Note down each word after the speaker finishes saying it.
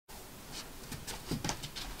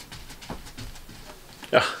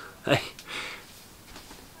Oh, hey,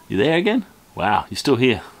 you there again? Wow, you're still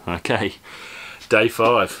here. Okay, day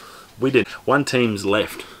 5. We did. One team's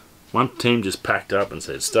left. One team just packed up and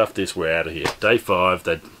said, "Stuff this, we're out of here." Day 5,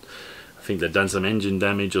 I think they'd done some engine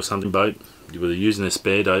damage or something. Boat, they were using their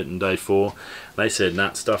spare boat. In day 4, they said,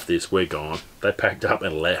 "Nah, stuff this, we're gone." They packed up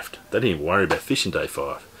and left. They didn't even worry about fishing day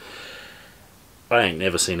 5. I ain't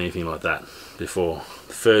never seen anything like that before.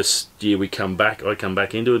 The first year we come back, I come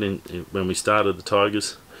back into it when we started the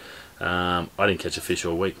Tigers. I didn't catch a fish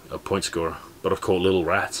all week, a point scorer, but I caught little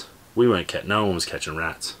rats. We weren't catching, no one was catching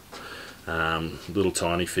rats. Little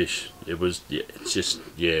tiny fish. It was, yeah, it's just,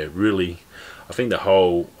 yeah, really. I think the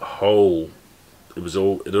whole,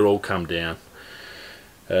 it had all come down.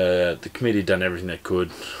 The committee had done everything they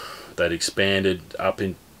could. They'd expanded up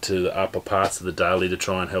into the upper parts of the daily to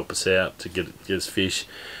try and help us out to get us fish,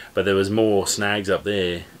 but there was more snags up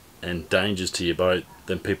there and dangers to your boat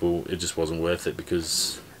than people. It just wasn't worth it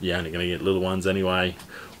because you're only going to get little ones anyway,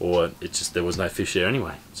 or it just, there was no fish there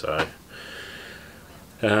anyway. So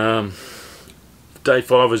day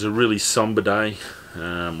 5 was a really somber day.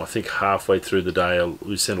 I think halfway through the day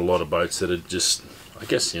we sent a lot of boats that had just, I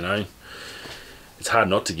guess, you know, it's hard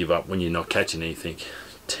not to give up when you're not catching anything.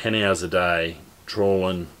 10 hours a day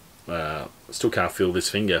trawling. Still can't feel this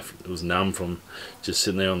finger. It was numb from just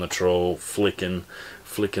sitting there on the trawl, flicking.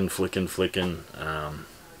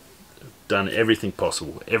 Done everything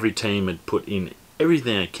possible. Every team had put in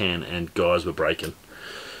everything they can, and guys were breaking.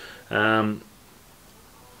 Right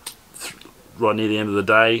near the end of the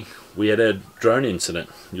day, we had a drone incident.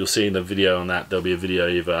 You'll see in the video on that. There'll be a video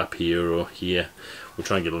either up here or here. We'll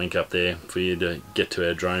try and get a link up there for you to get to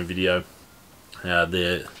our drone video.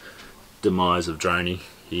 The demise of Droney.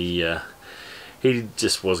 He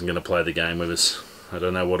just wasn't going to play the game with us. I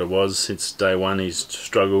don't know what it was. Since day 1 he's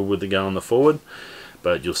struggled with the go on the forward,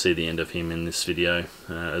 but you'll see the end of him in this video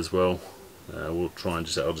as well. We'll try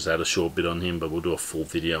and I'll just add a short bit on him, but we'll do a full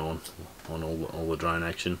video on all the drone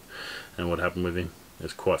action and what happened with him.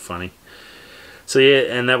 It's quite funny. So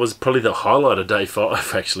yeah, and that was probably the highlight of day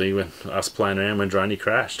 5 actually, when us playing around when Droney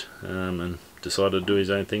crashed and decided to do his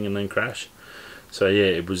own thing and then crash. So yeah,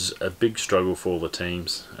 it was a big struggle for all the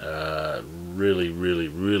teams.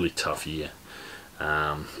 Really tough year.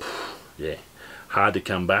 Yeah, hard to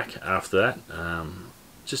come back after that.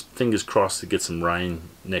 Just fingers crossed to get some rain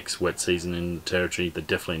next wet season in the territory. They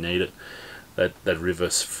definitely need it. That river,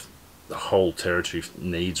 the whole territory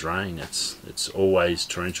needs rain. It's always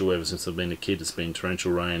torrential. Ever since I've been a kid, it's been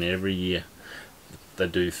torrential rain every year. They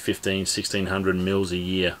do 1,600 mils a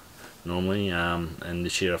year normally, and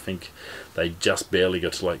this year I think they just barely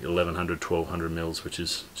got to like 1,100, 1,200 mils, which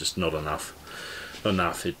is just not enough. Not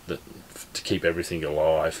enough to keep everything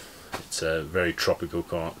alive. It's a very tropical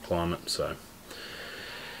climate, so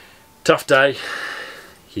tough day.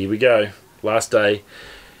 Here we go, last day,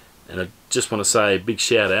 and I just want to say a big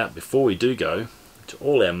shout out before we do go to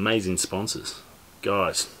all our amazing sponsors,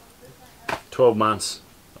 guys. 12 months.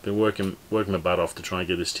 I've been working my butt off to try and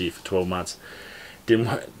get this to you for 12 months. Didn't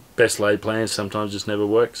work. Best laid plans sometimes just never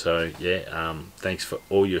work. So yeah, thanks for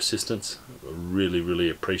all your assistance. Really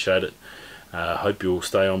appreciate it. Hope you'll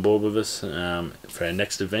stay on board with us for our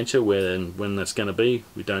next adventure. Where and when that's going to be,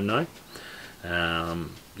 we don't know.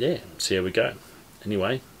 Yeah, see how we go.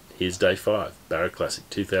 Anyway, here's day 5, Barra Classic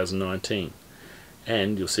 2019,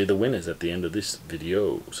 and you'll see the winners at the end of this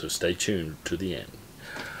video. So stay tuned to the end.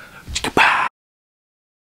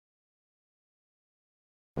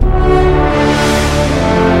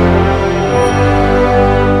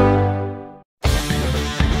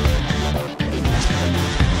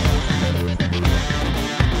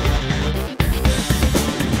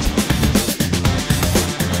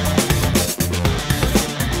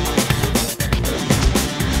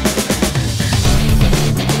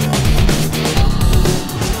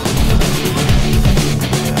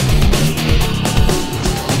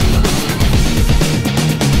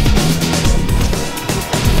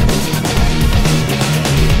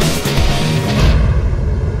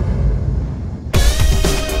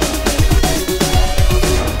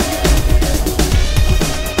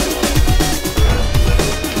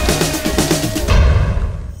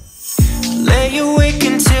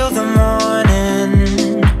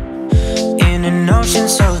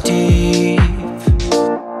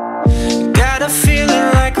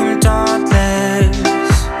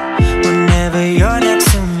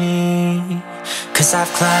 I've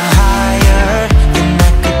climbed higher than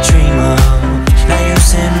I could dream of. Now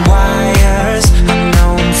using wires, I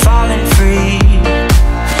know I'm falling free.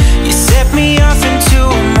 You set me off into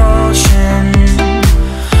a motion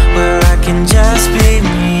where I can just be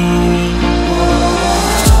me.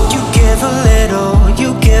 You give a little, you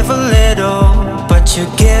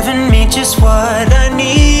you're giving me just what I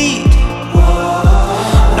need.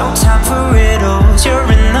 No time for riddles, you're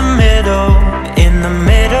in the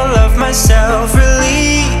middle of my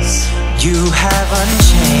self-release. You have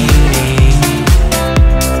unchained me.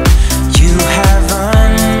 You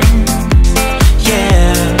haven't,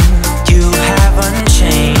 yeah, you have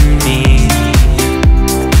unchained me.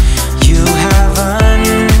 You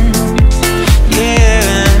haven't,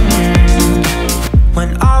 yeah. When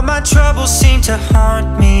all my troubles seem to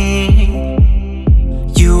haunt me,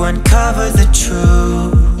 you uncover the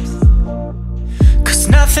truth. 'Cause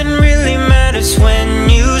nothing really matters when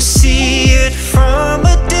you see it from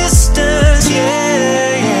a distance,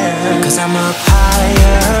 yeah, yeah. 'Cause I'm up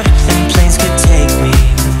higher than planes could take me.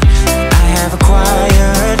 I have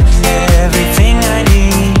acquired everything I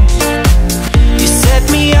need. You set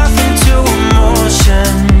me off into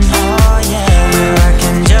emotion, oh yeah, where I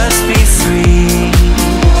can just be free.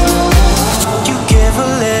 You give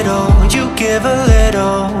a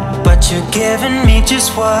little, but you're giving me just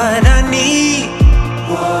what I need.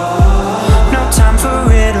 No time for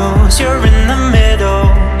riddles, you're in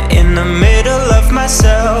the middle of my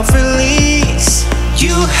self-release.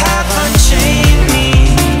 You have unchained me.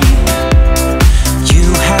 You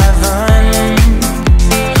haven't,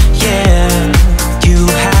 yeah, you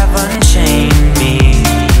have unchained me.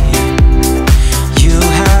 You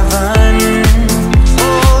haven't,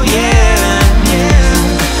 oh yeah, yeah.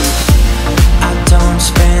 I don't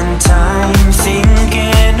spend time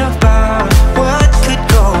thinking about what could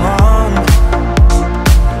go wrong.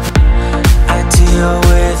 I deal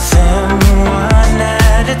with them one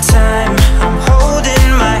at a time. I'm holding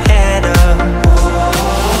my head up.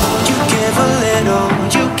 You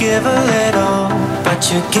give a little, but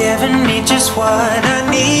you're giving me just what I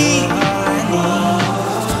need.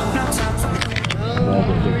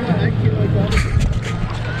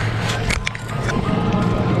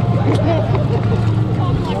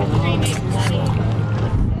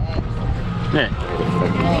 Yeah.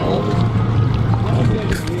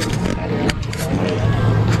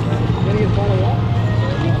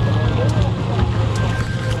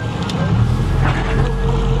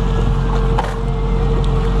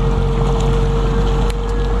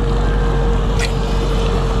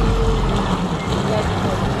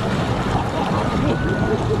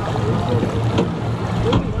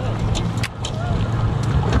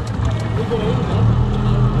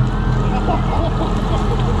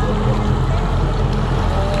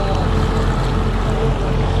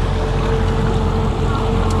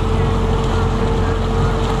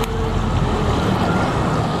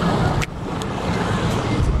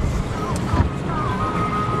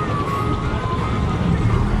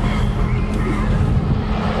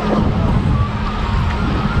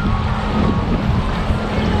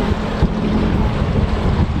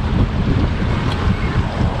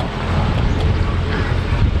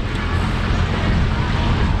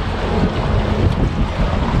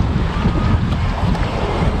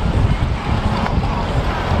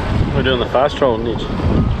 We're doing the fast roll, Niche.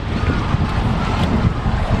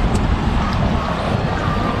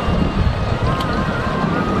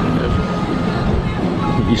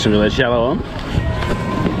 You still got that shallow on?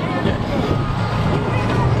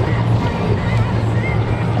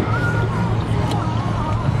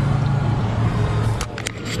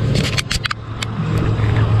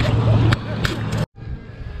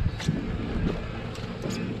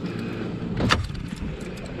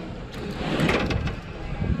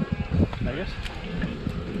 Bagus.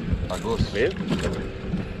 Ver.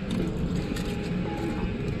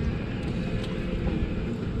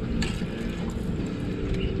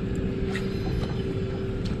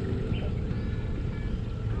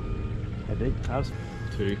 How deep? How's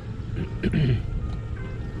 2.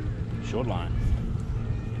 short line?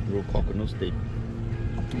 Real coconut steak.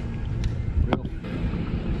 Real.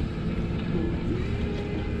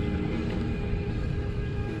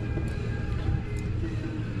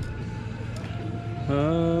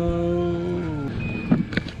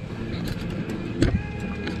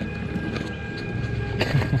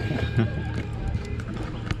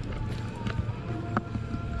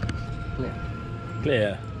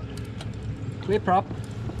 Clear. Clear prop.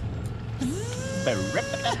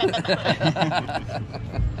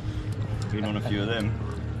 Been on a few of them.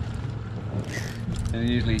 And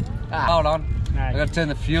usually, hold on, No. I got to turn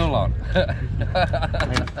the fuel on.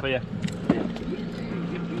 Clear.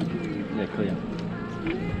 Yeah, clear.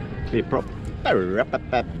 Clear prop.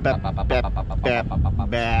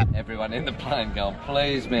 Everyone in the plane going,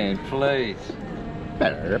 please man, please. I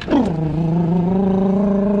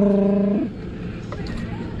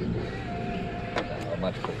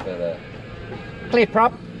much prefer that. Clear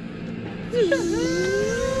prop.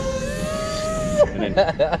 And then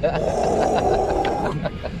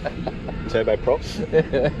turbo props.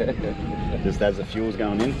 Just as the fuel's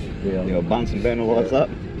going in. Yeah. Your Bunsen burner lights up.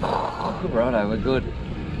 Righto, we're good.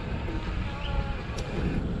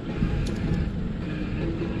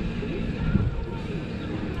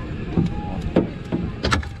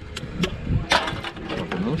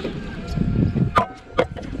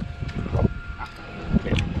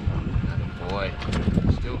 Boy,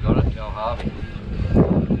 still got it, Joe Harvey.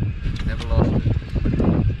 Never lost it.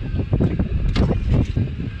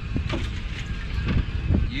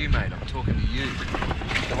 You, mate, I'm talking to you.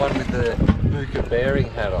 The one with the Mooka bearing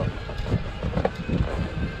hat on.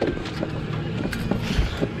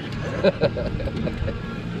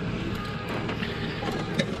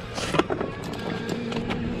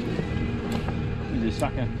 Is this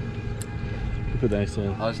sucker? Put those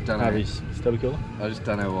I just don't know. Harvey's stubby cooler. I just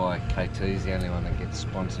don't know why KT is the only one that gets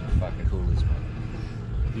sponsored fucking coolers,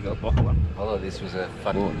 mate. You got a bottle one? I thought this was a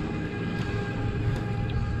fucking.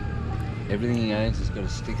 Everything he owns has got a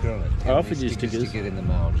sticker on it. I offered you stickers. To get in the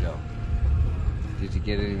mail, Joe. Did you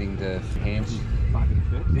get anything to hands? Fucking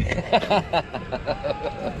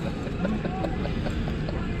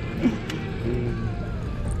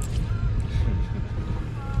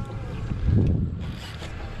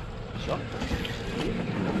Shot?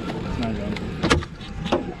 It's no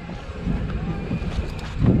gun.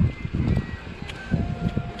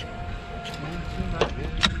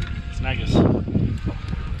 Snaggers.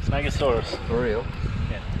 Snaggosaurus. For real?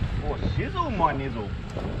 Yeah. Oh, shizzle my nizzle.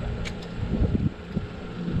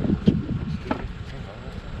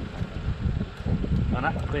 Oh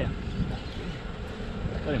no, clear.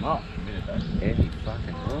 Got him off. Heavy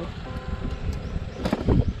fucking wood.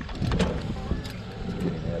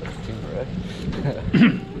 Getting out of the timber, eh?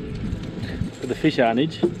 For the fish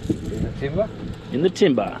harnage In the timber? in the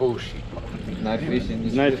timber. Bullshit. No fish in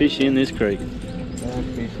this. No fish in this creek. No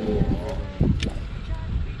fish in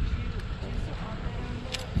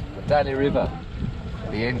the Daly River.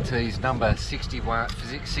 The NT's number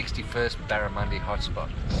 61st Barramundi hotspot.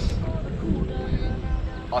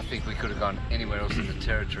 I think we could have gone anywhere else in the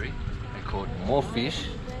territory and caught more fish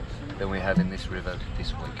than we have in this river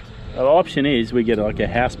this week. The option is we get like a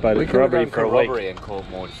houseboat We at could have Corroboree gone for a Corroboree week. and caught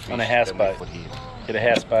more fish On a than houseboat. we put here. Get a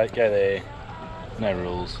houseboat, go there. No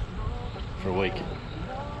rules. For a week.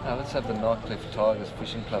 No, let's have the Nightcliff Tigers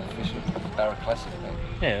Fishing Club fishing Barra Classic, man.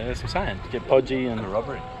 Yeah, that's what I'm saying. Get Podgy and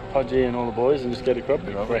Corroboree. Podgy and all the boys and just go to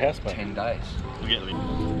Corroboree for a houseboat. 10 days.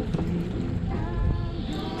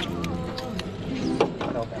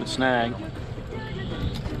 Good snag.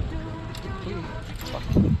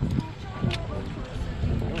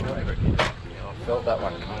 Yeah, I felt that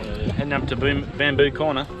one coming. Heading up to Bamboo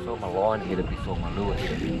Corner. I felt my line hit it before my lure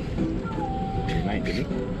hit it. Mate, did he?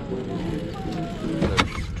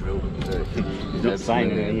 Drilled it. He's not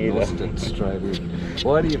saying anything either. Lost it straight in.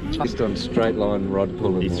 Why do you just on straight line rod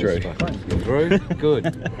pulling? He's those through. fucking- Through? Good.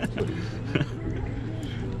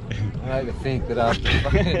 I hate to think that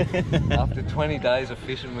after 20 days of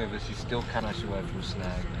fishing with us, you still can't rush away from a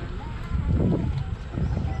snag, man.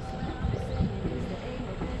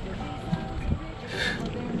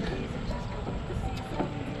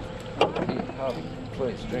 Here, Harvey,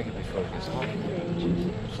 please drink it before it gets hot.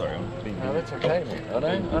 Sorry, I'm being No, that's okay, man. I know.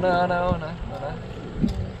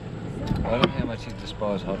 I don't know how much you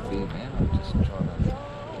despise hot beer, man. I'm just trying to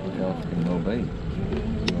look after your well-being.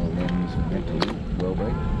 Your men's mental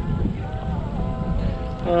well-being.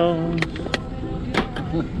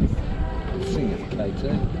 Sing it, KT.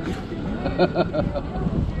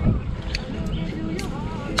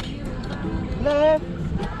 Left.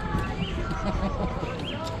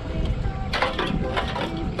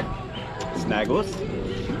 Snaggles.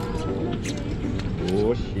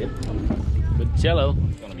 Oh shit. Good cello.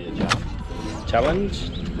 It's gonna be a challenge.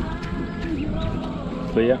 Challenge.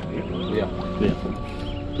 Clear. Yeah. Clear.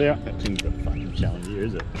 Clear. That thing's a fucking challenge here,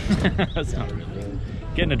 is it? That's not really.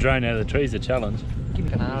 Getting a drone out of the tree is a challenge. Give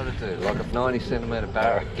me an hour to do, like a 90-centimetre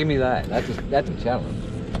barra. Give me that. That's a challenge.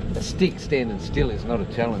 A stick standing still is not a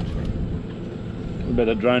challenge, man. What about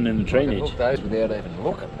a drone in the tree I can niche? hook those without even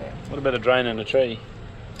looking, man. What about a drone in a tree?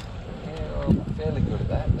 Yeah, well, I'm fairly good at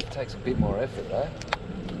that. That takes a bit more effort, though.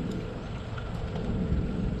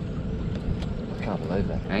 I can't believe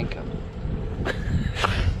that anchor.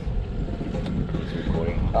 It's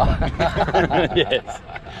recording. Yes.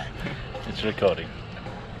 It's recording.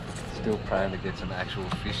 Still praying to get some actual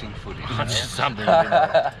fishing footage. Just something.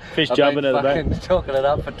 Fish I've jumping been at the back. fucking talking it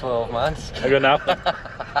up for 12 months. I got nothing.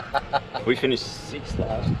 We finished 6th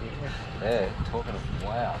last year. Yeah, talking of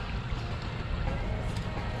wow.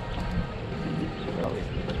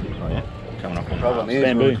 Oh yeah. Problem is,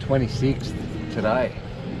 bamboo. we're 26th today.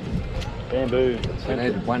 Bamboo. We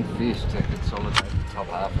needed one fish to consolidate the top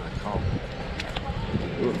half of the comp.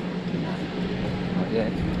 Not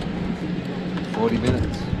yet. 40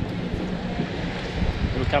 minutes.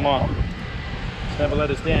 It'll come on. Just never let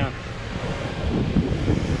us down.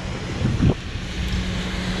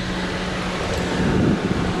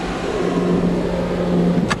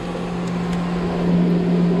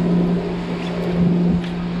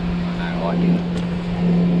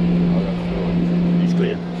 He's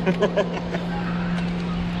clear.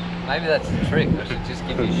 Maybe that's the trick. I should just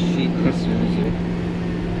give you shit as soon as you...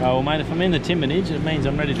 Oh well, mate, if I'm in the timberage, it means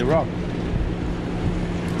I'm ready to rock.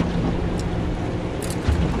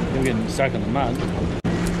 You're getting stuck in the mud. Sticks,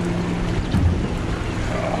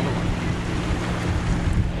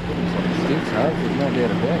 huh? There's no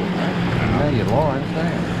doubt about it, mate. You know your lines,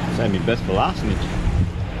 don't you? Save me best for last, Mitch.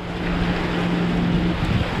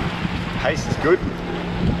 Pace is good.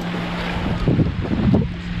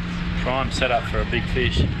 Prime setup for a big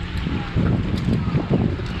fish.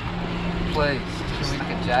 Please, just stick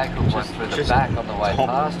a jack or one through the back on the way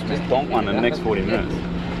past me. Just donk one in the next 40 minutes.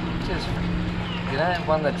 Just, you know,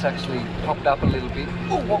 one that's actually popped up a little bit.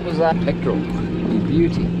 Oh, what was that? Pectoral.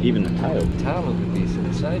 Beauty. Even the tail. The tail would be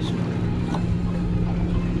sensational.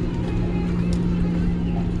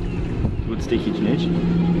 Good stickage, Mitch.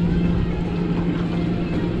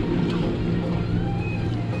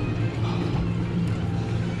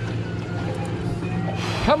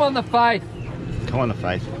 Come on, the faith. Come on, the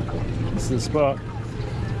face. This is the spot.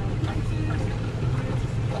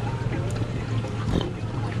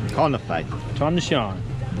 Come on, the face. Time to shine.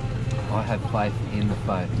 I have faith in the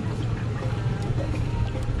faith.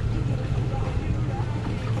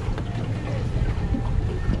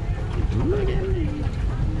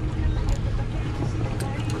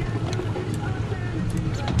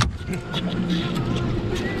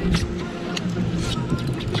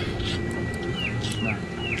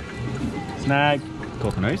 Snag.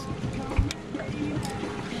 Cockanoos.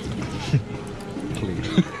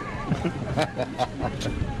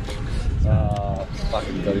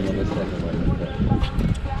 Fucking got him on the second one.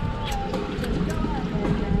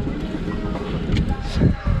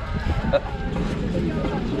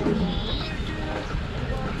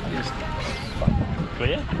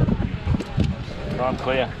 Clear? Prime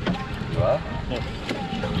clear. You are? Yep.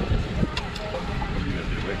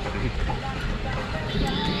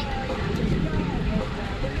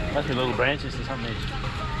 Must be little branches or something.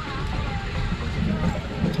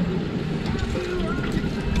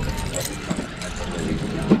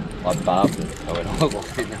 I barbed it. I went, I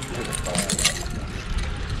walked in and put the fire.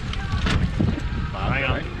 Hang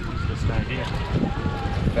on. Just stay here.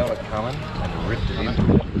 Felt it coming and ripped it in.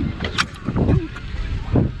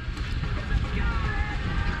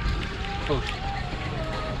 Push.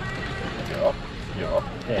 You're off. You're off.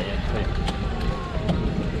 Yeah, clear.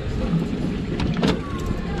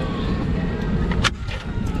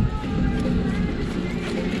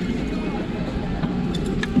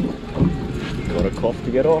 Got a cough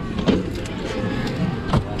to get off.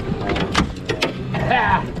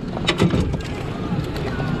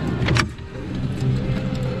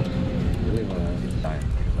 Really want to understand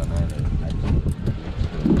because I know that.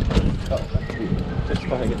 Just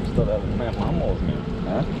trying to get the stuff out of the mouth. Mum was, man.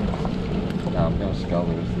 Huh? No, I'm going to skull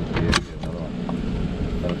the rest of the beer. Another one.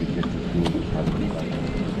 That'll be just as good as having it.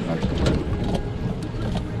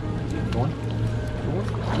 Go on. Go on.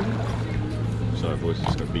 Sorry, boys,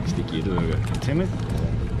 just got a big stick here. Do I go Timothy?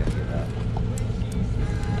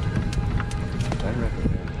 I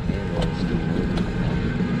reckon they're all still moving.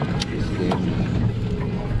 It's them.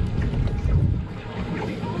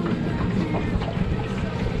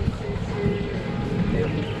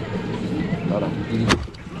 Not a idiot.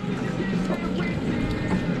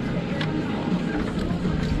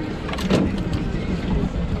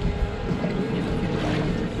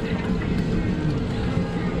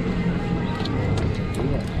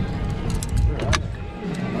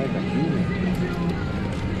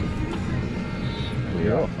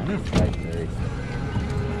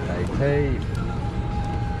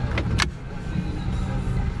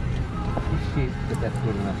 Shit, but that's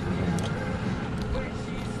good enough for me.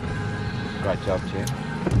 Great job, Chair.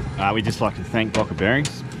 We'd just like to thank Barramundi.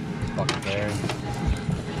 Fucking Barry.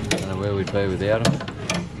 Don't know where we'd be without him.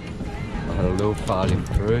 I had a little farting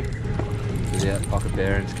through without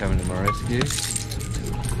Barramundi coming to my rescue.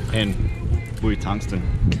 And Blue Tungsten.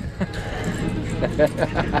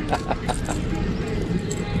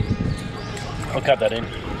 I'll cut that in.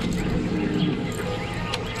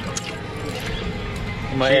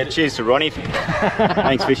 Cheers to Ronnie.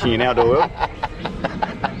 Thanks fishing in outdoor world.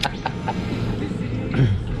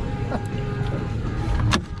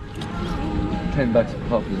 $10 a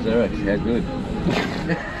pop for Xerox, how good.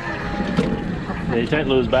 Yeah, you don't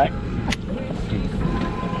lose back.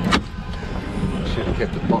 Should have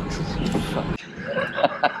kept the boxes. Fuck.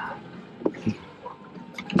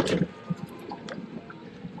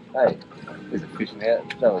 Hey, there's a fishing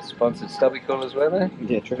out. That was sponsored stubby collars, weren't they?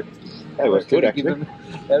 Yeah, true. They were good actually.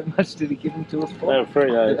 How much did he give them to us for? They were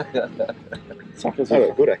free, though. Suckers They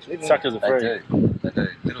were good actually. Suckers are They free. do. They do.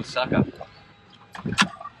 Little sucker.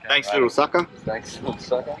 Thanks, little sucker. Thanks, little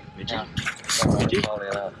sucker. Midgie.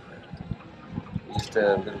 Just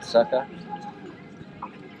a little sucker.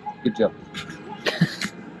 Good job.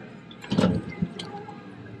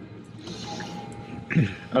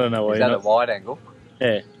 I don't know why Is you're that a not. wide angle?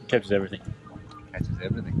 Yeah, captures everything. Catches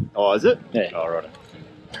everything. Oh, is it? Yeah. Oh, right.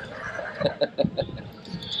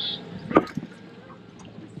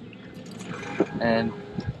 And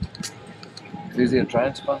who's your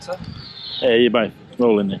drone sponsor? Yeah, you both. We're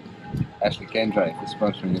all in there. Ashley Kendra for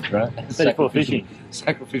sponsoring the drone. 34 fishing.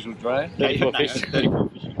 Sacrificial drone. 34 fishing. 34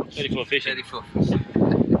 fishing. 34 fishing. 34 fishing.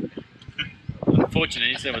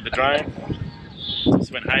 Unfortunately, instead with the drone,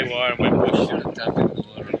 just went haywire and went We bush. should have done it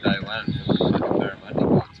before on day one for the Barramundi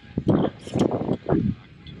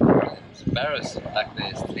boats. Barra's back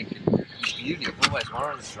there is thinking, beauty, I've always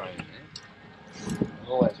wanted a drone, man. I've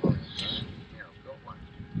always wanted a drone. Yeah, I've got one.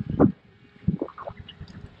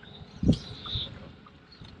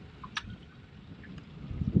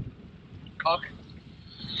 Cock.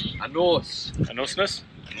 A Norse. A Norseness?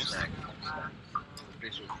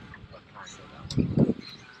 Official. I can't say that one.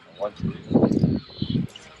 I want to.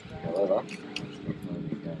 However,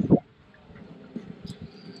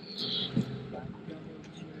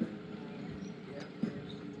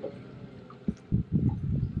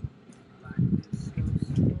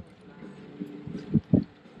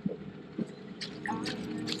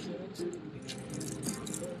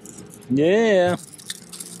 Yeah.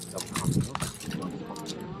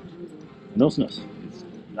 Norseness.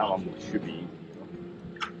 That one should be.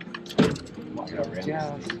 Might go around.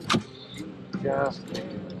 just.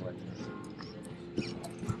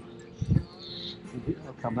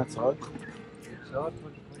 I'll come that side. Side?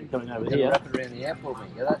 Coming over Here. here. Wrap it around the air for me.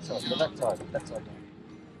 Yeah, that side. Go that side. That side.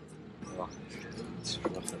 Oh.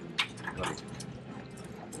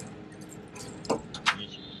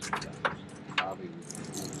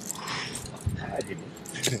 I didn't.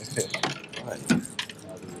 With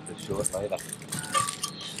the short later.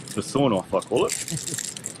 The sawn off, I call it.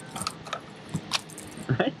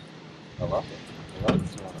 I love it. I love it.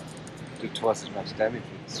 Do twice as much damage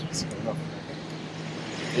with the sawn off.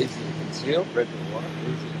 Easy to conceal, red with water,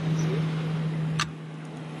 easy to conceal.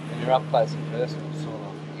 When you're up close and personal, sawn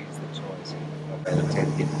off is the choice. I've had a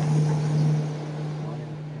 10 hit.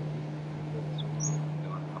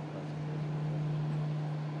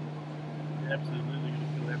 Absolutely, going to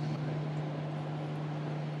kill everything.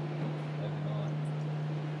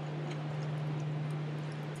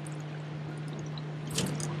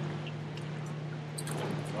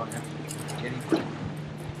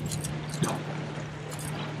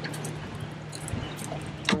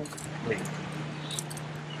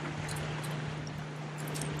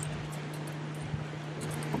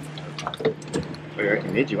 What do you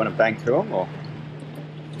reckon, Nid? You want to bang through them or?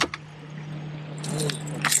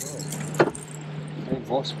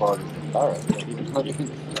 More spiders than barra. Even not even.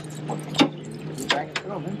 Bang it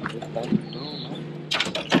through, man. Just bang it through, man.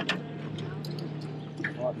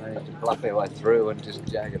 Might manage to bluff our way through and just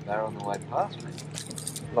jag a barra on the way past me.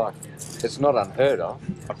 Like, it's not unheard of.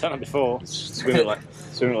 I've done it before. Swimming like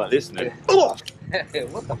this, and then. Oh!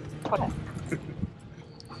 What the fuck?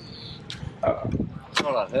 It's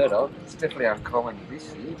not unheard of. It's definitely uncommon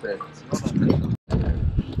this year, but it's not unheard of.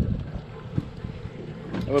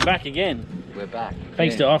 And we're back again. We're back.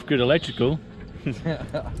 Thanks to off-grid electrical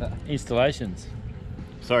installations.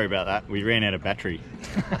 Sorry about that. We ran out of battery.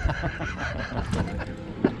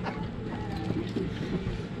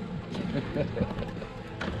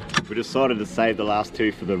 We decided to save the last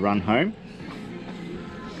two for the run home.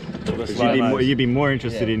 Because you'd be more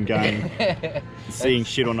interested in going seeing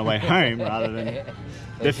shit on the way home rather than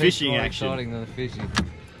the fishing action. Exciting than the fishing.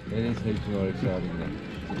 It is heaps more exciting than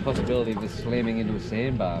the possibility of just slamming into a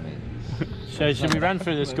sandbar, man. So should we run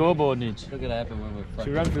through the scoreboard, Nidge? Look at it happen when we're. Should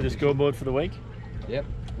we run through the scoreboard for the week? Yep,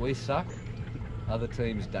 we suck. Other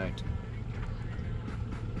teams don't.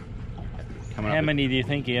 How many do you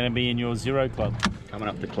think are going to be in your zero club? Coming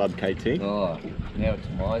up the club, KT. Oh, now it's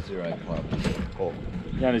my zero club. Oh.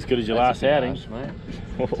 You're not as good as your last That's a bit outing.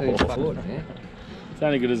 harsh, mate. Too fucking, man. It's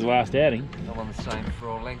only good as the last outing. I'm on the same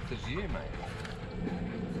floor length as you, mate.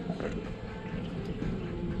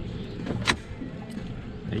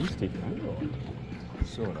 Are you still cool?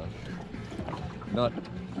 Sort of.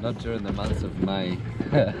 Not during the months of May.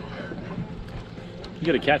 You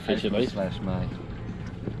got a catfish at least. Slash May.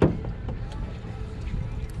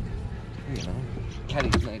 You know,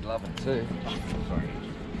 catties need loving too. Sorry.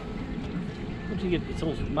 What did you get? It's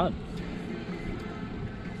all mud.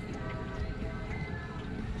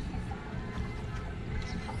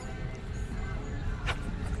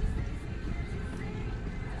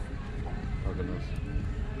 Coconut.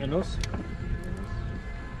 Coconut?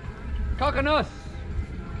 Coconut!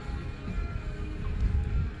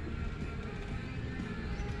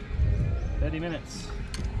 30 minutes.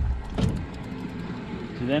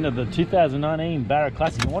 To the end of the 2019 Barra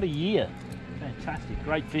Classic. And what a year. Fantastic.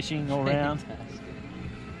 Great fishing all round. Fantastic.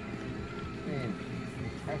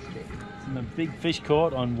 Some big fish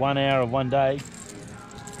caught on 1 hour of one day.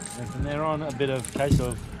 And from there on, a bit of case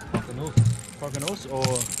of coconut or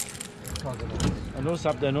Coconut. anus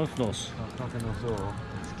up the nus. Coconut or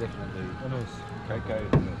it's definitely Anus.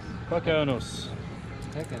 coconut. Coconus.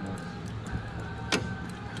 Coconut.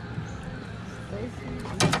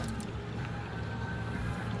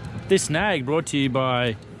 This snag brought to you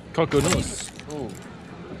by Coconus. Oh,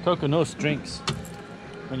 Coconus drinks.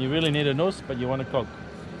 When you really need a nus, but you want a coke.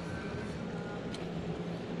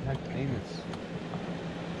 no penis.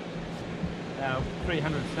 Our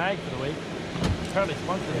 300 snag for the week. Currently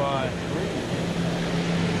sponsored by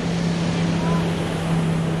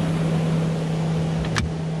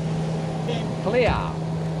Clear.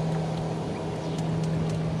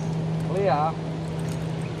 Clear.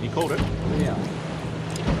 You called it? Clear.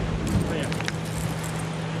 Clear.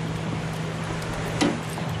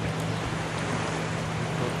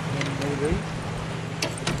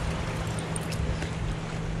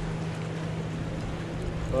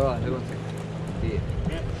 Alright, who wants it? Here.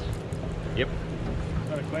 Yeah. Yep.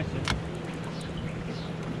 Not a question.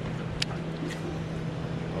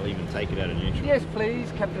 I'll even take it out of neutral. Yes,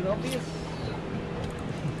 please, Captain Obvious.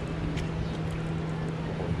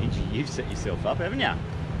 You've set yourself up, haven't you?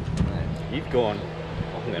 Mate, You've gone,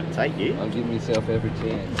 I'm going to take you. I'm giving myself every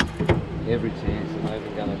chance. Every chance. I'm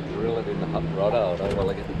even going to drill it in the hot rod out while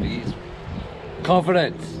I get the bees.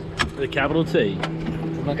 Confidence. The capital T.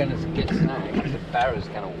 I'm not going to get snagged. The barra's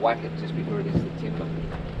going to whack it just before it hits the timber.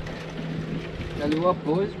 Tell you what,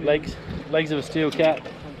 boys. Legs of a steel cat.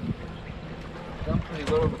 Done pretty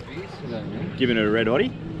well on the bees today, man. Giving it a red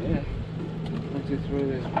Oddy. Yeah. 1, 2, 3,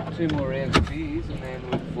 there's 2 more rounds of bees and then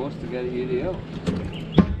we're forced to go to UDL.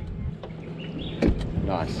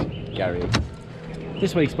 Nice. Gary.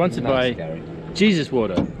 This week sponsored Nice, by Gary. Jesus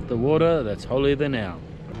Water, the water that's holier than now.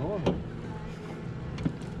 Oh,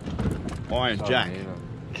 Iron sorry, Jack. man.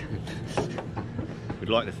 We'd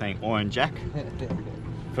like to thank Iron Jack.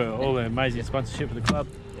 For all the amazing sponsorship of the club.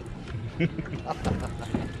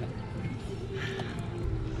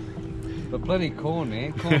 But bloody corn,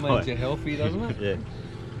 man. Corn makes you healthy, doesn't it?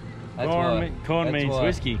 Yeah. Corn that's means why-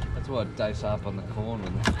 whiskey. That's why I dose up on the corn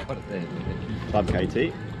when they've got it there. Club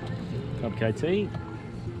KT. Club KT.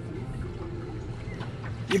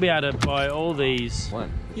 You'll be able to buy all these. One.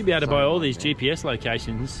 You'll be able to buy Same all one, these yeah. GPS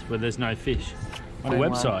locations where there's no fish on a Same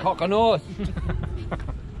website. one. Coconut.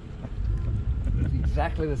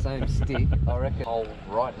 Exactly the same stick. I reckon hole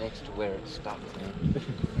right next to where it's stuck.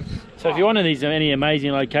 So if you want any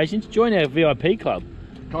amazing locations, join our VIP club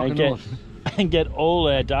Coconut. and get all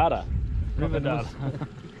our data. River data.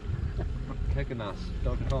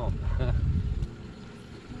 Coconuts.com.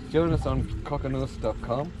 Join us on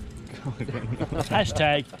coconuts.com.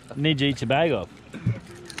 Hashtag Niji Tobago.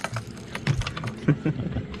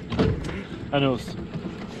 And else.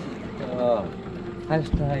 Oh.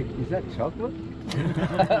 Hashtag, is that chocolate?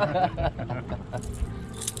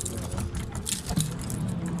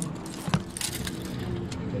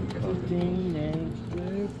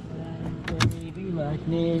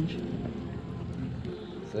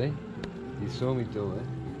 See? You saw me do it.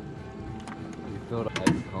 You thought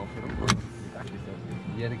I was confident.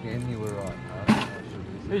 Yet again, you were right.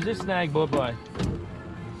 Who's this snag bought by?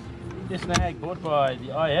 This snag bought by the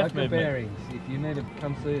IF Poker movement. bearings. If you need to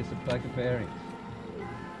come see us at Poker Bearings.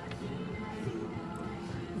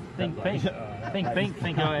 Think pink. Think pink,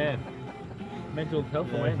 think IF. Mental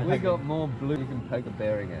health awareness. We got more blue you can poke a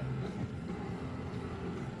bearing at.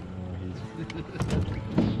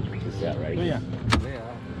 This is outrageous. Yeah. Yeah.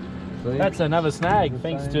 See? That's another snag,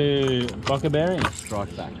 thanks to Barramundi.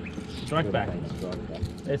 strike back. Strike back. Strike back.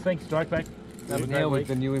 Yes, thanks, Strike Back. Have a Now great with week.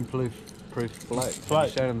 the new proof float. Float.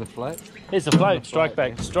 Show them the float. Here's the float, Strike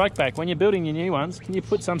Float, Back. Strike Back, when you're building your new ones, can you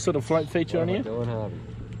put some sort of float feature on here? Doing Harvey.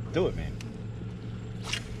 Do it, man.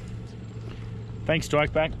 Thanks,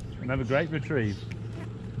 Strike Back, and have a great retrieve.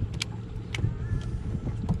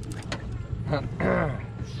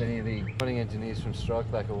 If any of the running engineers from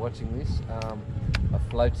Strikeback are watching this, a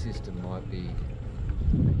float system might be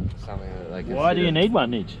something that they can. Why do you need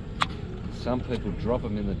one, Nidge? Some people drop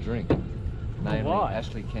them in the drink, namely why?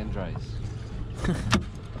 Ashley Kendrays.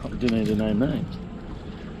 I do need to name names.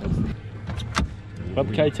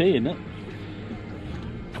 Bob KT, isn't it?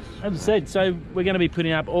 As I said, so we're going to be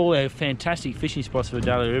putting up all our fantastic fishing spots for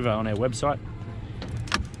Daly River on our website,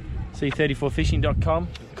 c34fishing.com.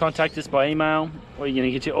 Contact us by email, or you're going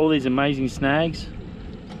to get you all these amazing snags,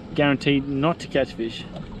 guaranteed not to catch fish,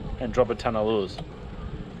 and drop a ton of lures.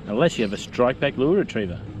 Unless you have a strikeback lure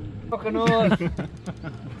retriever.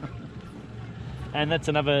 And that's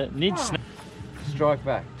another Nidge snag.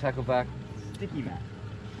 Strikeback, tackleback. Sticky mat.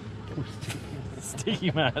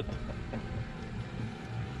 Sticky mat.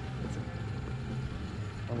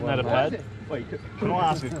 Isn't that a pad? Wait, can I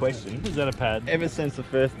ask a question? Is that a pad? Ever since the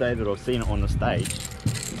first day that I've seen it on the stage,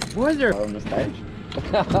 why is there on the stage?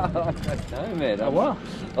 I don't know, man. Oh, wow.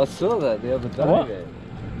 I saw that the other day. what? Man.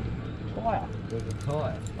 Tyre. There's a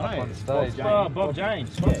tyre Oh, up on stage. Oh, Bob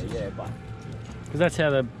James. Yeah, but Because that's how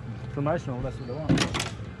the promotional, that's what they want.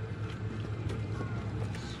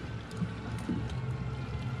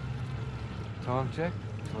 Time check?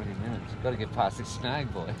 20 minutes. Got to get past this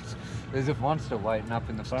snag, boys. There's a monster waiting up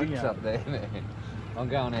in the sticks yeah. up there, man. I'm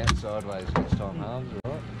going out sideways next time, Harms,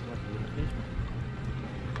 alright?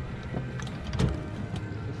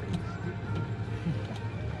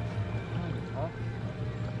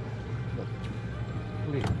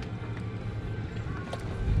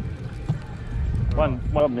 One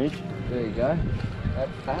Nidge. There you go.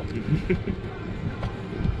 That's that.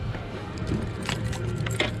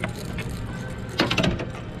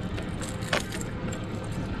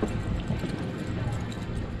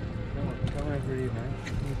 Come over here, man.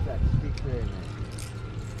 Use that stick there, man.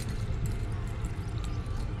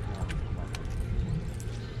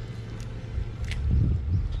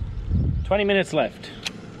 20 minutes left.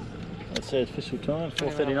 That's the official time,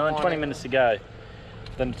 4:39, 20 minutes to go.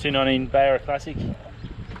 Then the 219 Barra Classic.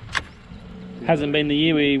 Hasn't been the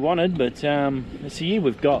year we wanted, but it's the year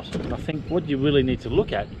we've got. And I think what you really need to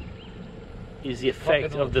look at is the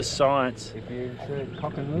effect of the science. If you insert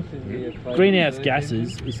cock and loose in your favourite Greenhouse search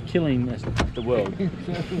gases is killing the world. engine,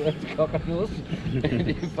 that's cock and loose in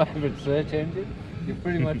your favourite search engine, you've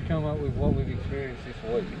pretty much come up with what we've experienced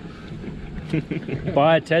this week.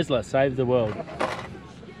 Buy a Tesla, save the world.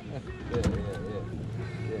 Yeah.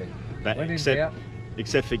 But When in doubt,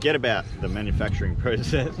 except forget about the manufacturing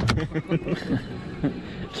process.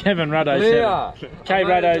 Kevin Ruddo clear. 7. K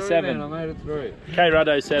Ruddo 7. I made it through. K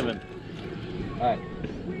Ruddo 7. Hey,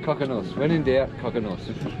 cock and loose. When in doubt, cock and loose.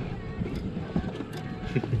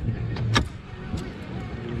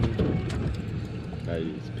 No,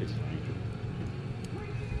 it's piss.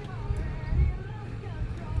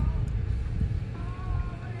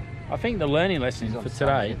 I think the learning lesson He's for on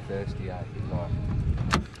today. thirsty, eh? He's like,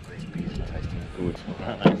 these beers are tasting Good.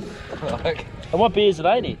 good. Like, And what beers are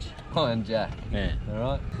they, Nidge? Iron Jack. Yeah.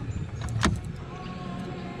 Alright?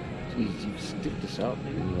 Jeez, you've sticked us up,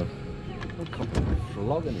 man. I'm copping a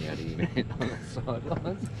flogging out of you, man, on the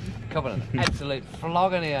sidelines. Copping an absolute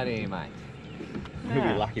flogging out of you, mate. You'll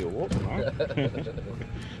be lucky to walk tomorrow.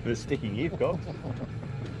 The sticking you've got.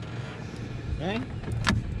 Eh?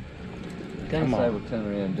 Don't Come say on. we'll turn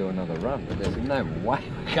around and do another run, but there's no way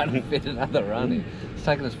we're going to fit another run in. It's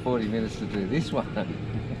taken us 40 minutes to do this one.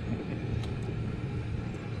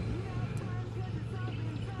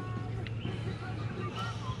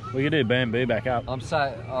 We could do bamboo back up. I've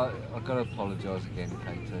got to apologise again,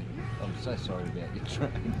 KT. I'm so sorry about your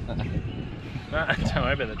train, mate. No, don't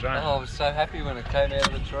worry about the drone. Oh, I was so happy when it came out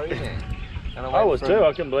of the tree then. And I was too,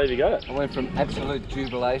 I couldn't believe you got it. I went from absolute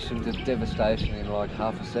jubilation to devastation in like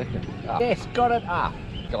half a second. Yes, got it up.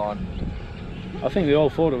 Gone. I think we all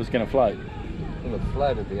thought it was going to float. Well, it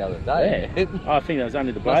floated the other day. Yeah. I think that was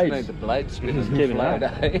only the Must blades. need the blade spinners to Keeping float,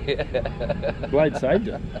 up. eh? Blade saved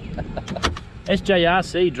it.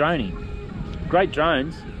 SJRC droning. Great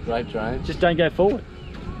drones, Great drones. just don't go forward.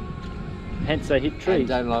 Hence they hit And trees.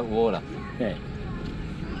 don't like water. Yeah.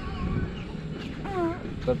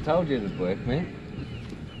 But I told you it'd work, man.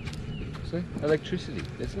 See? Electricity.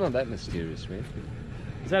 It's not that mysterious, man.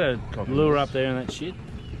 Is that a lure up there and that shit?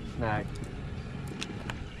 Snag.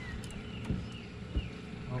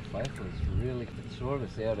 Oh, faithful, it's really, it sorted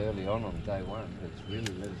us out early on day one, but it's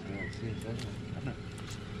really let us down since, hasn't it?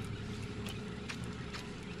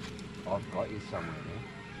 I've got you somewhere, man.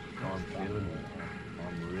 I'm feeling you.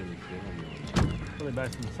 I'm really feeling you. Man. Probably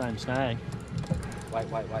both in the same snag. Wait.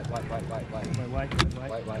 Wait. My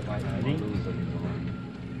Ready? lure's on your mind.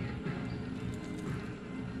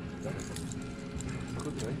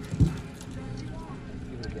 actually.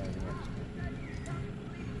 Give it a go now.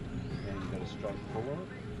 Now you've got a straight pull on it.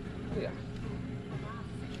 Yeah.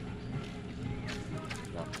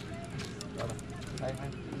 No. Hey, hey.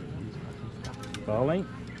 Bowling.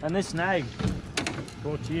 And this snag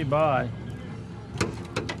brought to you by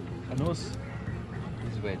a Norse.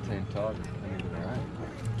 This is where Team Tigers come into their own.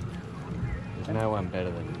 There's no one better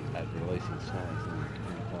than at releasing snags than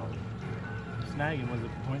Team Tigers. Snagging was a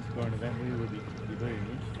point scoring event we would be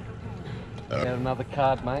doing. Got another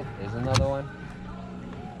card, mate. There's another one.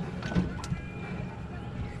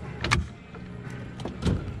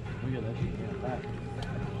 Look at that.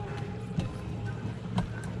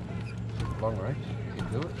 Long reach. You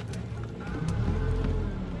can do it.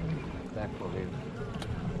 Back or in.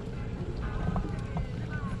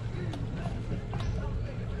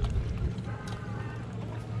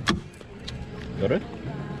 Got it?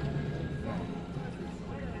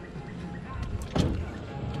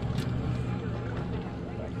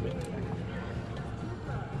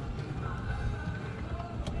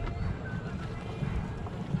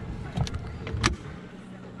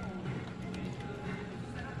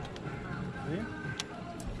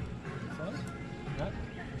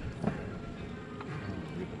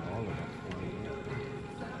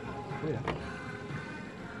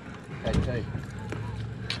 KT.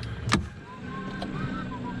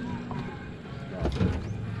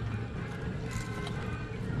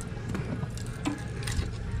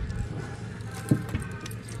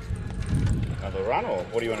 Another run, or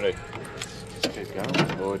what do you want to do? Just keep going.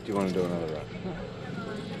 Or do you want to do another run?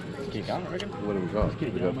 Keep going, I reckon. What have we got?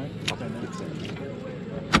 Keep We going, got- mate.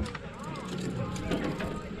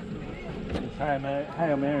 It's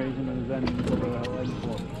Hail Marys and then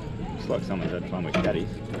Looks like someone's had fun with caddies.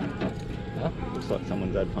 Huh? Looks like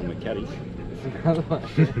someone's had fun with caddies. another one.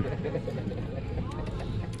 What do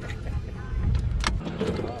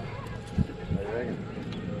you reckon?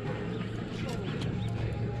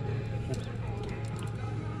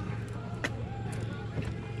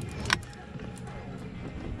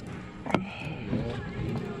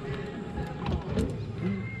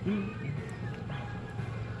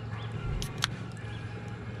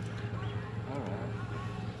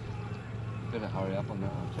 Better hurry up on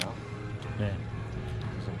that one, Charles. Yeah.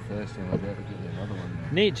 Because I'm thirsty and I'll be able to get you another one now.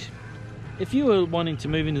 Nidge, if you were wanting to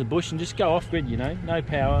move into the bush and just go off grid, you know, no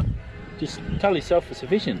power, just totally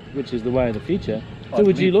self-sufficient, which is the way of the future, who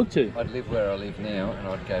would you look to? I'd live where I live now and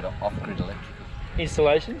I'd go to off-grid electrical.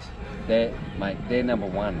 Installations? They're, mate, they're number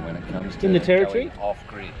one when it comes to In the territory? going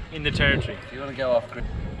off-grid. In the territory. If you want to go off-grid...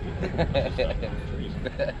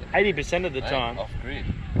 80% of the Mate, time, off-grid.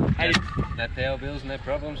 80, No power bills, no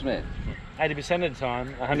problems, man. 80% of the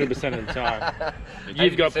time, 100% of the time,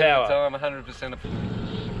 you've got 80% of the power. time, 100% of...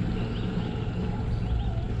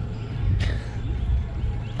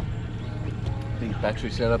 Think battery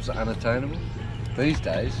setups are unattainable? These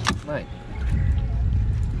days, mate,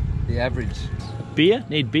 the average... Beer?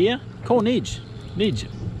 Need beer? Call Nidge. Nidge.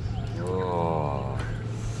 Oh.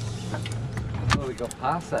 I thought we got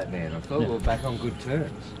past that, man. I thought we were back on good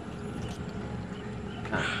terms.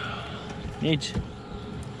 Nidge.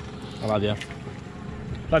 I love you.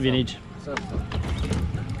 Love you, Nidge. I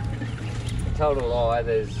told a lie,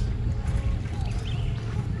 there's...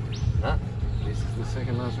 Nah, this is the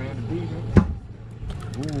second last round of beer, man.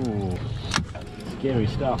 Ooh. Scary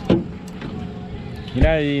stuff. You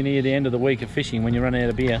know you're near the end of the week of fishing when you run out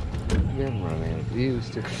of beer. We haven't run out of beer, we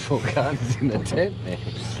still got 4 cartons in the tent, man.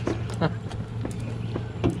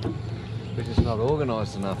 We're just not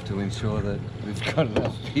organised enough to ensure that we've got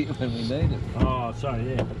enough beer when we need it. Oh,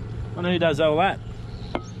 sorry, yeah. I wonder who does all that.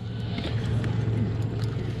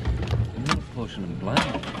 I'm not apportioning blame.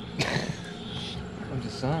 I'm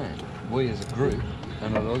just saying, we as a group are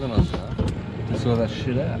not organised enough to sort that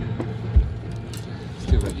shit out.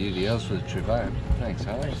 Still got UDLs for the Trevone. Thanks,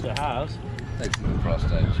 Harry. Thanks to Haas. Thanks for the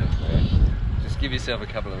prostate check, man. Just give yourself a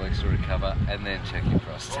couple of weeks to recover and then check your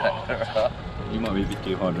prostate, alright? You might be a bit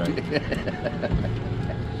dehydrated.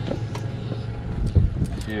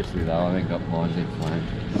 Seriously though, I think mine's inflamed.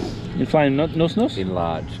 Inflamed nuss?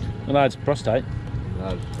 Enlarged. Enlarged prostate.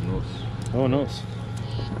 Enlarged the nuss. Oh, nuss.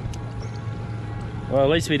 Well, at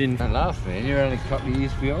least we didn't... Don't laugh, man. You're only a couple of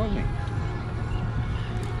years behind me.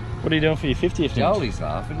 What are you doing for your 50th? Nidge? Jolie's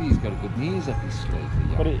laughing. He's got a good news up his sleeve.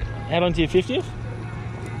 How long to your 50th?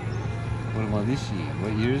 What am I this year?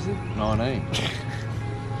 What year is it? 19.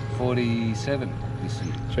 47 this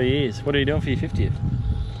year. 3 years. What are you doing for your 50th?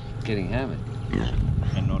 Getting hammered.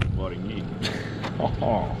 And not inviting you.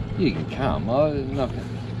 Oh. You can come. I'm not,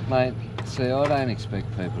 mate, see, I don't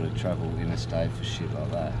expect people to travel interstate for shit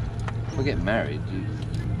like that. If we get married, you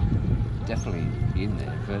definitely in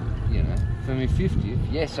there. But, you know, for me 50th,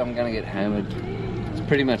 yes, I'm going to get hammered. It's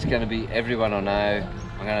pretty much going to be everyone I know.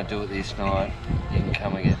 I'm going to do it this night. You can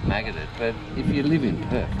come and get maggoted. But if you live in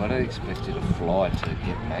Perth, I don't expect you to fly to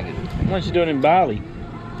get maggoted. Why don't you do it in Bali?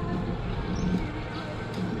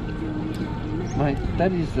 Mate,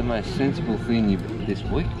 that is the most sensible thing this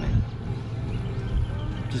week, man.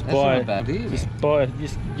 Just That's buy, not a bad idea, just man. buy,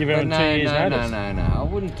 just give everyone 2 years notice. No. I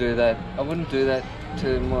wouldn't do that. I wouldn't do that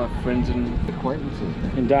to my friends and acquaintances,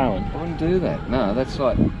 man. In Darwin. I wouldn't do that. No, that's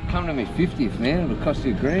like, come to me 50th, man. It'll cost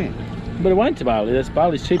you $1,000. But it won't to Bali.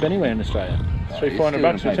 Bali's cheap anywhere in Australia.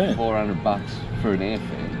 $300-400 return. $400 for an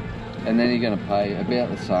airfare, and then you're going to pay about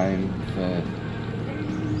the same for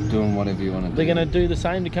doing whatever you want to do. They're going to do the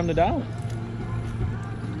same to come to Darwin.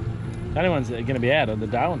 The only ones that are going to be out are the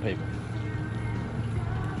Darwin people.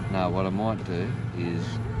 No, what I might do is,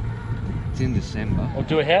 it's in December. Or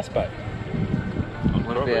do a houseboat.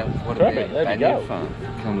 What about There we Banyan go. Farm?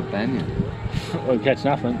 Come to Banyan. We'll catch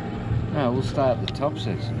nothing. No, we'll start at the top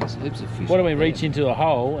section. There's heaps of fish. Why don't we up reach there. into a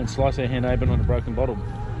hole and slice our hand open on a broken bottle?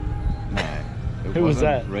 No. It Who was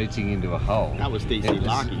wasn't that? reaching into a hole. That was DC It was-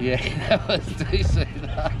 Larky. Yeah, that was DC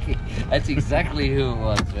Larky. That's exactly who it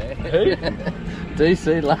was, man. Who?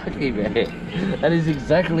 DC Larky, man. That is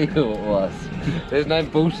exactly who it was. There's no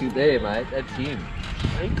bullshit there, mate. That's him.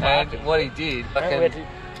 And what he did,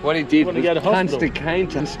 what he did wanna was go to punched hospital. a cane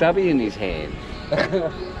to stubby in his hand.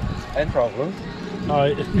 And problems.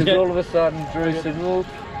 Oh, Because all of a sudden Drew said, well,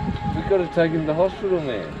 we've got to take him to hospital,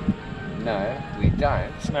 man. No, we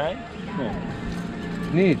don't. Snake?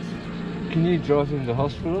 Nid, can you drive him to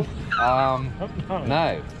hospital?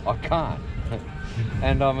 No, I can't.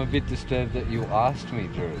 And I'm a bit disturbed that you asked me,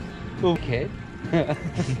 Drew. Well- Kid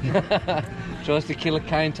tries to kill a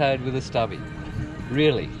cane toad with a stubby.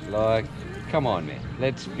 Really? Like, come on, man.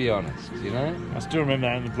 Let's be honest, you know? I still remember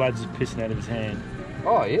that and the blood just pissing out of his hand.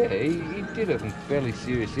 Oh, yeah, he did a fairly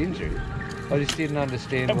serious injury. I just didn't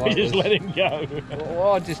understand And why we it just was... let him go.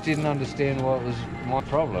 Well, I just didn't understand what was my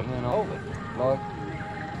problem, and all of it. Like,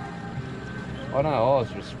 I know I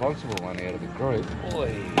was responsible one out of the group.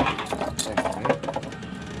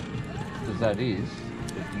 Because that is,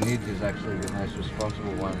 Nidge is actually the most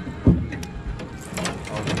responsible one.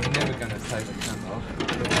 I was never going to take the cunt off.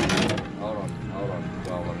 Hold on.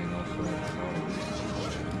 Well, I'm in all sorts. Hold on.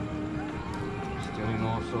 Still in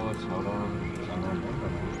all sorts. Hold on.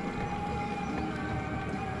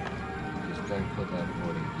 Just don't put that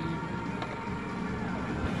body here.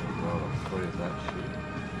 Well, I'm free of that shit.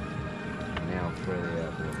 Now I'm free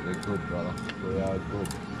out. We're good, brother. We are good.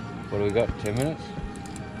 What do we got? 10 minutes?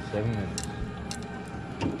 7 minutes.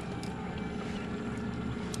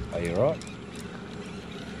 Are you right?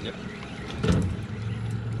 Yep.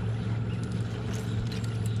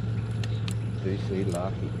 DC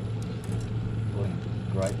Larky. What a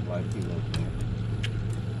great bloke he was, man.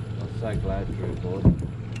 I'm so glad Drew bought him.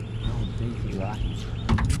 Oh, DC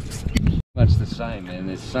Larky. Much the same, man.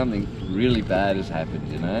 There's something really bad has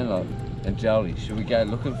happened, you know. Like, and Jolie, should we go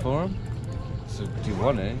looking for him? So, do you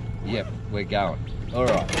want to? Yep, we're going. All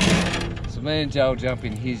right. So me and Joel jump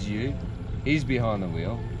in his ute. He's behind the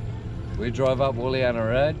wheel. We drive up Wooliana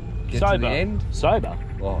Road. Get to the end. Sober?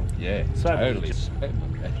 Oh yeah, Sober. totally. Sober,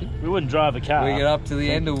 man. We wouldn't drive a car. We get up to the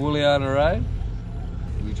end of Wooliana Road.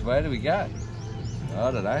 Which way do we go?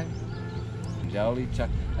 I don't know. Jolie, Chuck.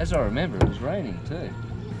 As I remember, it was raining too.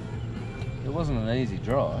 It wasn't an easy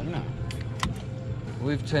drive. No.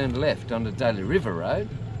 We've turned left onto Daly River Road.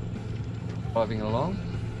 Driving along.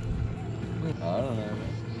 I don't know,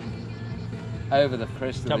 man. Over the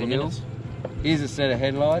crest of Couple the of hill. minutes. Here's a set of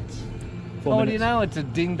headlights. 4 Oh, minutes. do you know, it's a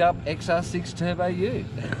dinged up XR6 Turbo U.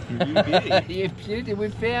 You beauty, we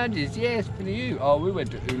found you. Yes, for you. Oh, we went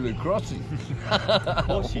to Ulu Crossing. Of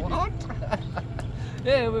course you did. What?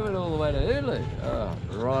 Yeah, we went all the way to Ulu. Oh,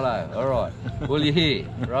 righto, all right. Well, you're here.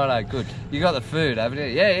 Righto, good. You got the food, haven't you?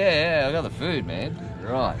 Yeah, I got the food, man.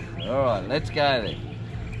 Right, all right, let's go then.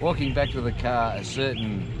 Walking back to the car, a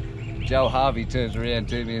certain Joe Harvey turns around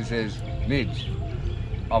to me and says, Midge,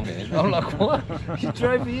 I'm man. I'm like, what? You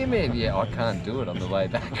drove here, man? Yeah, I can't do it on the way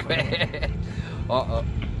back, man.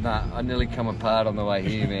 Nah, I nearly come apart on the way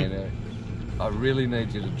here, man. I really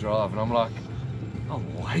need you to drive. And I'm like, oh,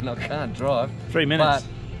 wait, I can't drive. 3 minutes.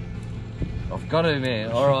 But I've got to,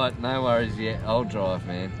 man. All right, no worries yet. I'll drive,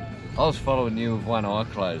 man. I was following you with one eye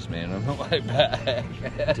closed, man, on the way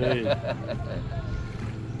back. Dude.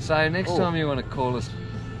 So next time you want to call us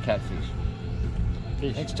catfish,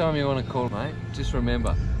 Fish. next time you want to call, mate, just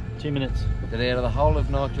remember 2 minutes. that out of the whole of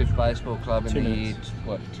Nightcliff Baseball Club in 2 the minutes.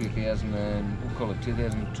 year, 2000 and, we'll call it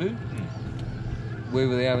 2002, we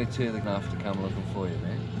were the only two that enough to come looking for you,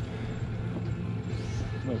 man.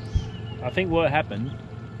 Look, I think what happened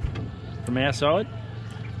from our side,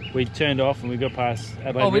 we turned off and we got past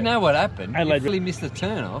Adelaide. Oh, we know what happened. Adelaide You really missed the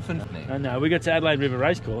turn off, and No, we got to Adelaide River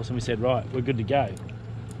Racecourse and we said, right, we're good to go.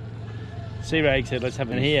 Sea Rag said, let's have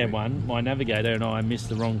it. And he had one. My navigator and I missed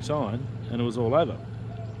the wrong sign, and it was all over.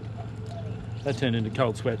 That turned into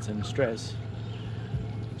cold sweats and stress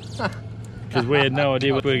because we had no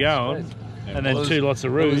idea where we were going, and then two lots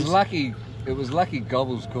of roos. It was lucky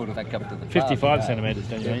Gobbles caught it back up to the 55 centimetres,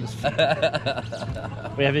 don't you mean?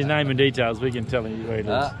 We have his name and details. We can tell you where it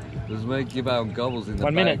is. It was me, Gibbo, and Gobbles in the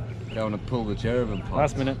 1 back minute. going to pull the cherubim pipes.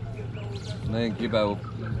 Last minute. Me and Gibbo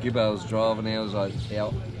was driving. I was out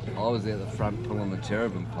at the front pulling the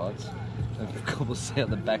cherubim pipes, and Gobbles out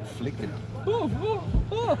the back flicking.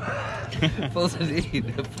 Pulls it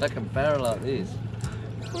in a fucking barrel like this.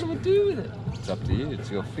 What do I do with it? It's up to you. It's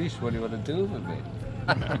your fish. What do you want to do with it, man?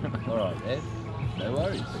 All right, Ed. No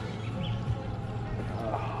worries.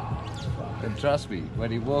 And trust me, when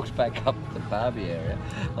he walks back up the Barbie area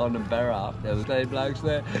on the barra, there was 2 blokes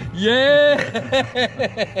there. Yeah!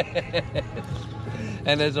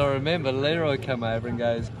 And as I remember, Leroy come over and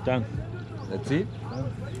goes, Done. that's it?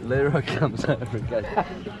 Leroy comes over and goes,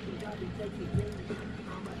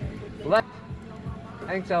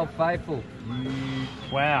 thanks, old faithful.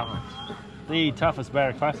 Wow. The toughest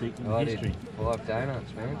Barra Classic in I history. did 5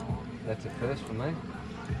 donuts, man. That's a first for me.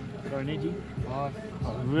 Sorry, Nidji. 5.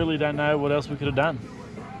 I really don't know what else we could have done.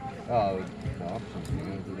 Oh, the options,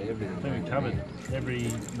 we did everything. I think we covered every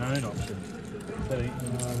known option,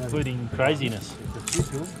 including craziness.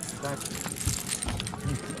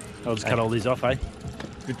 I'll just cut all these off, eh?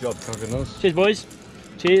 Good job, Cockanus. Cheers, boys.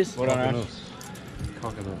 Cheers. Well done,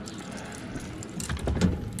 Cockanus.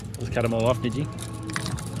 Let's cut them all off, Nidji.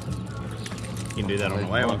 You can do that on the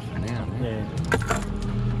way one. For now, man. Yeah.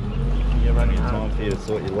 You're running hard. Time for you to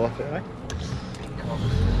sort your life out, eh?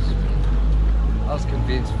 I was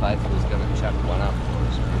convinced Faithful was going to chuck one up for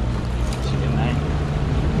us. Chicken, mate.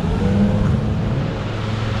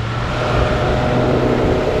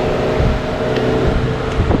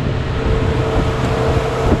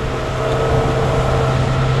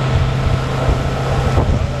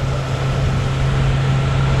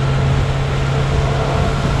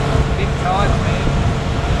 Big tides, man.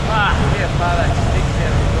 See how far that sticks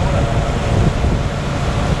out of the water.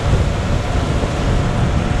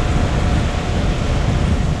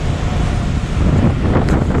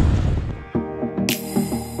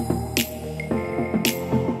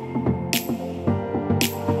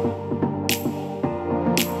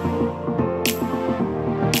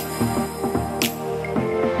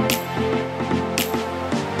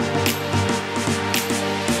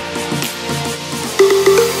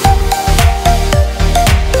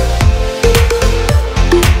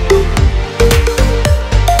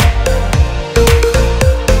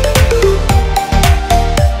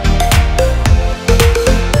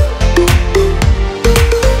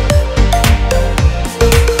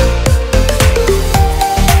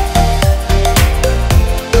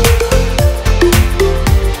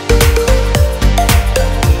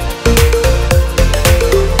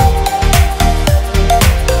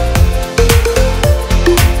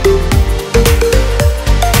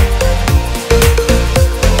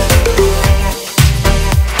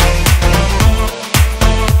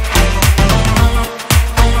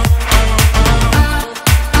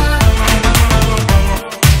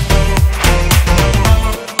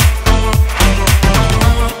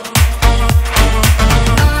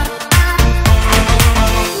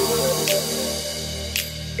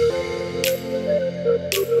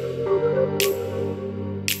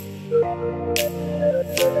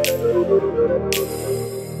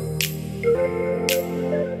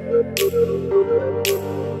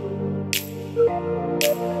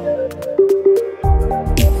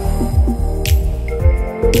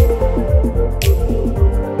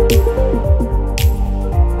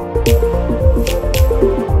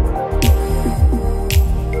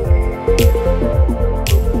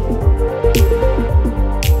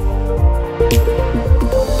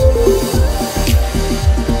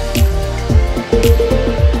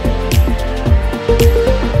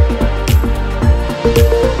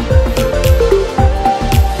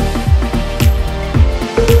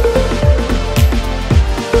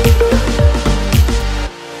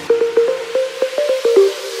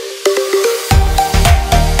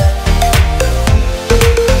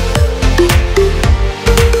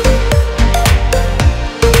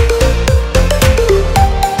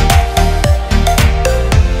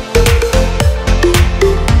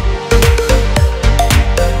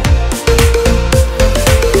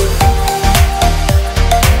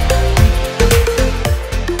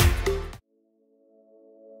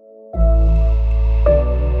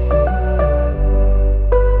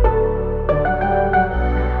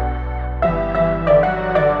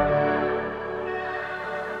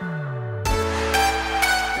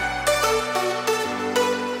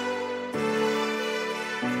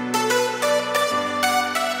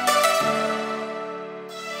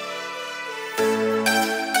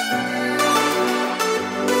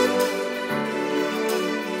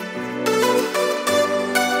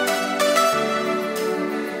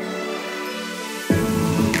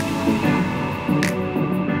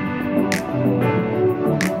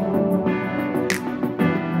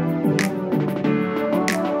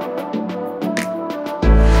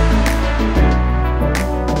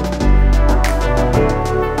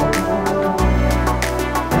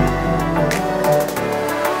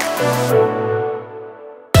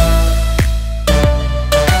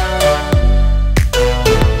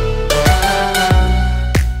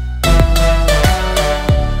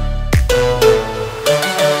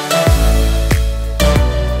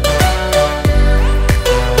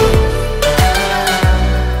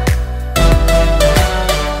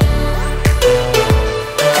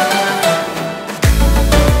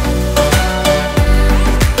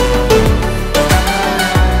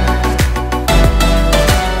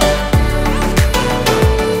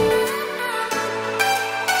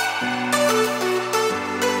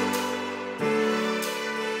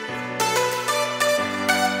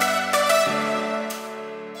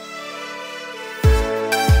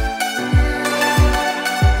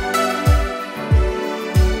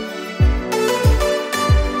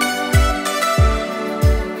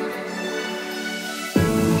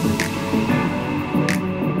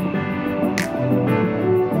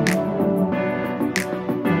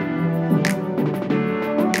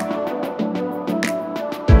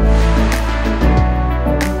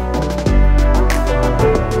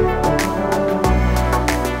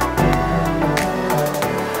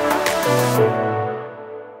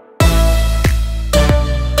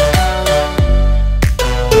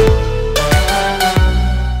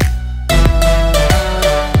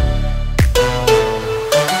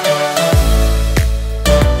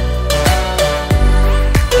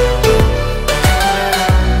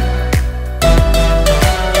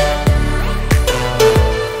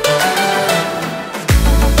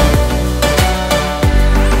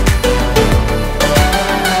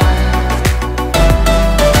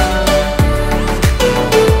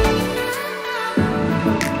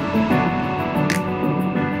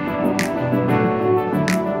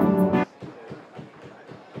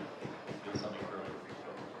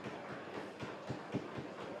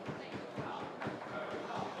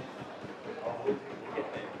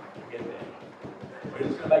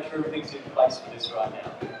 make sure everything's in place for this right now.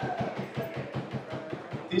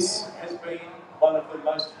 This has been one of the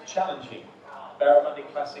most challenging Barramundi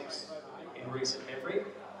Classics in recent memory.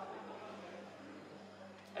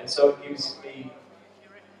 And so it gives me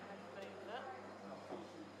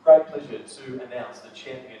great pleasure to announce the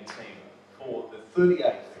champion team for the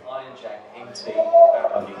 38th Iron Jack N.T.F.C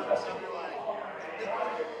Barramundi Classic.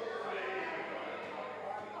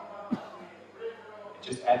 It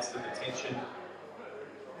just adds to the tension.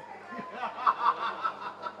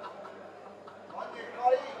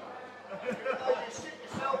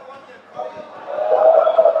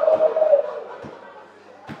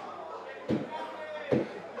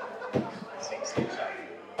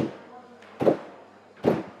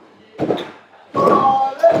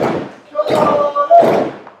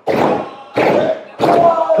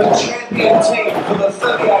 The champion team for the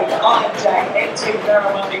 38th Iron Jack N.T.F.C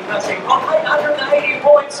Barramundi Classic on 880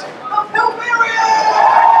 points, the Pilbarians!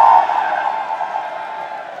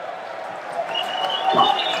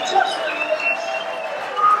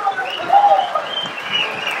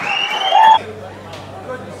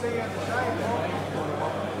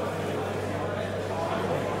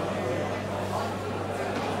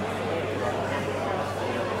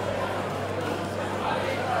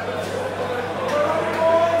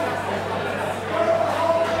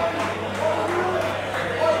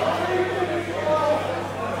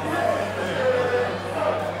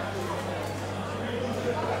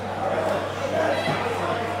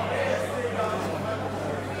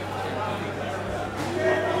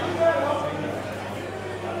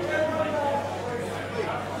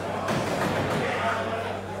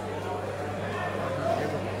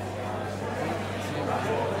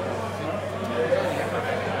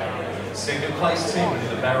 Second place team with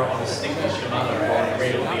the barra on a stick to Shimano on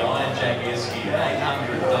reel, the Iron Jack N.T.F.C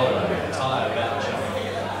 $800 tyre voucher.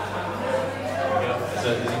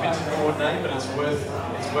 There's a bit to coordinate, but it's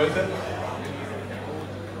worth it.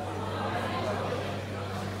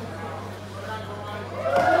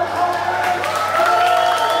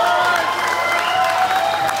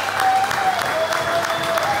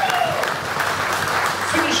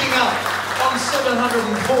 Finishing up on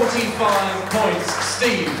 745 points,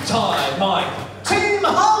 Steve, Ty, Mike.